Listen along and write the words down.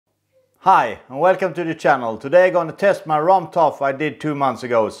Hi and welcome to the channel. Today I'm going to test my Rumtopf I did 2 months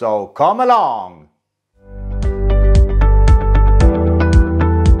ago, so come along!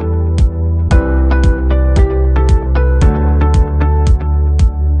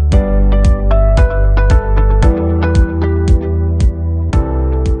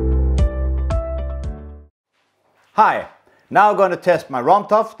 Hi, now I'm going to test my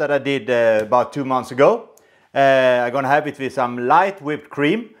Rumtopf that I did about 2 months ago. I'm going to have it with some light whipped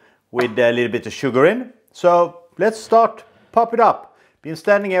cream with a little bit of sugar in. So let's start, pop it up. Been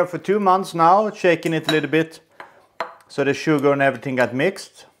standing here for 2 months now, shaking it a little bit so the sugar and everything got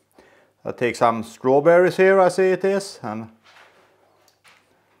mixed. I'll take some strawberries here, I see it is, and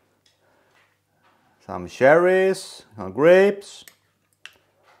some cherries, some grapes.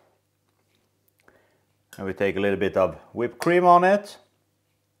 And we take a little bit of whipped cream on it.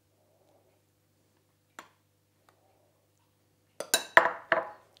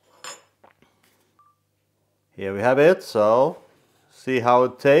 Here we have it, so see how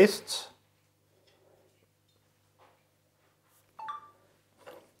it tastes.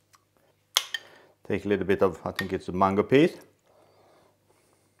 Take a little bit of, I think it's a mango piece.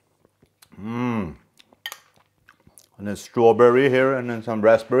 And then strawberry here and then some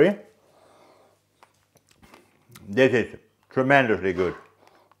raspberry. This is tremendously good.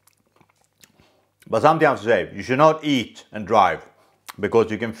 But something I have to say, you should not eat and drive because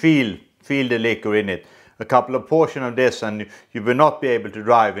you can feel the liquor in it. A couple of portions of this and you will not be able to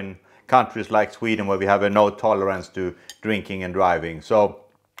drive in countries like Sweden where we have a no tolerance to drinking and driving. So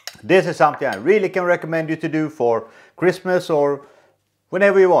this is something I really can recommend you to do for Christmas or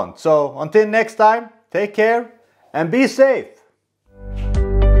whenever you want. So until next time, take care and be safe.